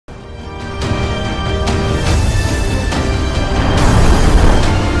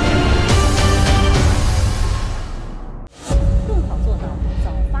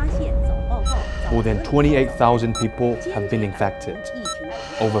more than 28,000 people have been infected.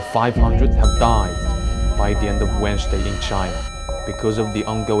 Over 500 have died by the end of Wednesday in China because of the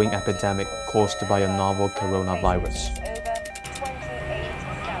ongoing epidemic caused by a novel coronavirus.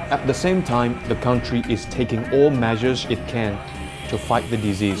 At the same time, the country is taking all measures it can to fight the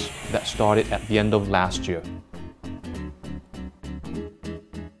disease that started at the end of last year.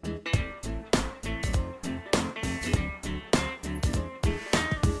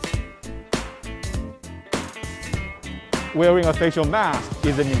 Wearing a facial mask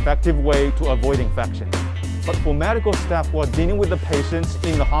is an effective way to avoid infection. But for medical staff who are dealing with the patients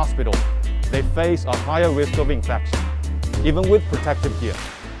in the hospital, they face a higher risk of infection, even with protective gear.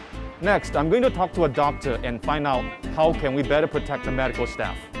 Next, I'm going to talk to a doctor and find out how can we better protect the medical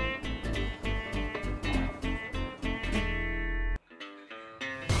staff.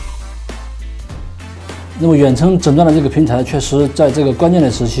 那么远程诊断的这个平台，确实在这个关键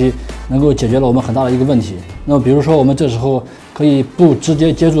的时期，能够解决了我们很大的一个问题。那么比如说，我们这时候可以不直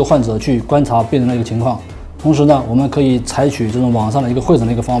接接触患者去观察病人的一个情况，同时呢，我们可以采取这种网上的一个会诊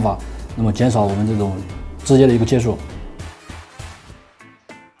的一个方法，那么减少我们这种直接的一个接触。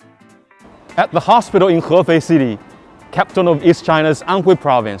At the hospital in Hefei City, capital of East China's Anhui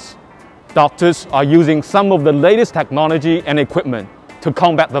province, doctors are using some of the latest technology and equipment to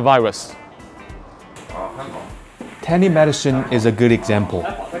combat the virus. Telemedicine is a good example.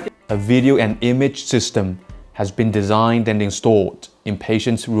 A video and image system has been designed and installed in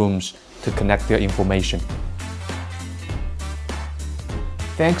patients' rooms to connect their information.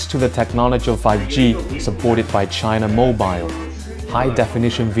 Thanks to the technology of 5G supported by China Mobile,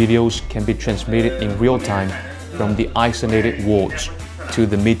 high-definition videos can be transmitted in real time from the isolated wards to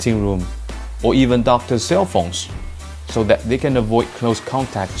the meeting room or even doctors' cell phones, so that they can avoid close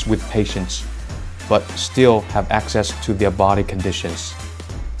contacts with patients but still have access to their body conditions.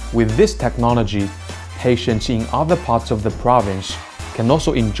 With this technology, patients in other parts of the province can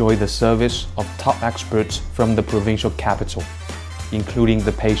also enjoy the service of top experts from the provincial capital, including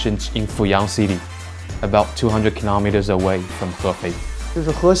the patients in Fuyang City, about 200 kilometers away from Hefei. 就是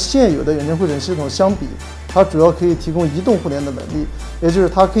和现有的远程会诊系统相比，它主要可以提供移动互联的能力，也就是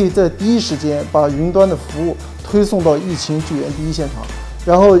它可以在第一时间把云端的服务推送到疫情救援第一现场，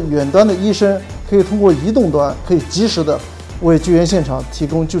然后远端的医生可以通过移动端可以及时的为救援现场提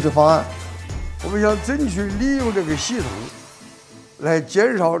供救治方案。我们想争取利用这个系统来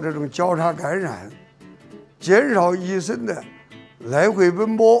减少这种交叉感染，减少医生的来回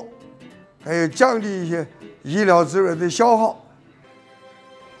奔波，还有降低一些医疗资源的消耗。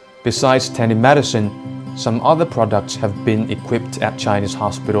Besides telemedicine, some other products have been equipped at Chinese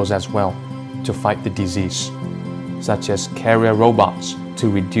hospitals as well to fight the disease, such as carrier robots to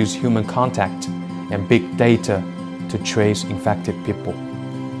reduce human contact and big data to trace infected people.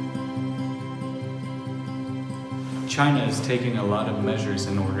 China is taking a lot of measures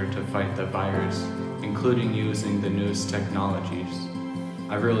in order to fight the virus, including using the newest technologies.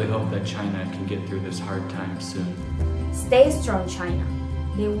 I really hope that China can get through this hard time soon. Stay strong, China.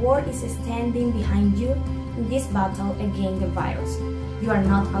 The world is standing behind you in this battle against the virus. You are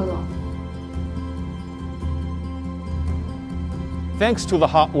not alone. Thanks to the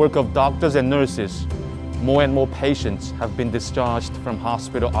hard work of doctors and nurses, more and more patients have been discharged from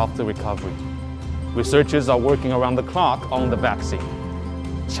hospital after recovery. Researchers are working around the clock on the vaccine.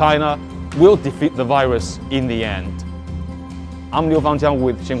 China will defeat the virus in the end. I'm Liu Fangjiang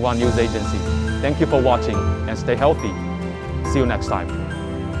with Xinhua News Agency. Thank you for watching and stay healthy. See you next time.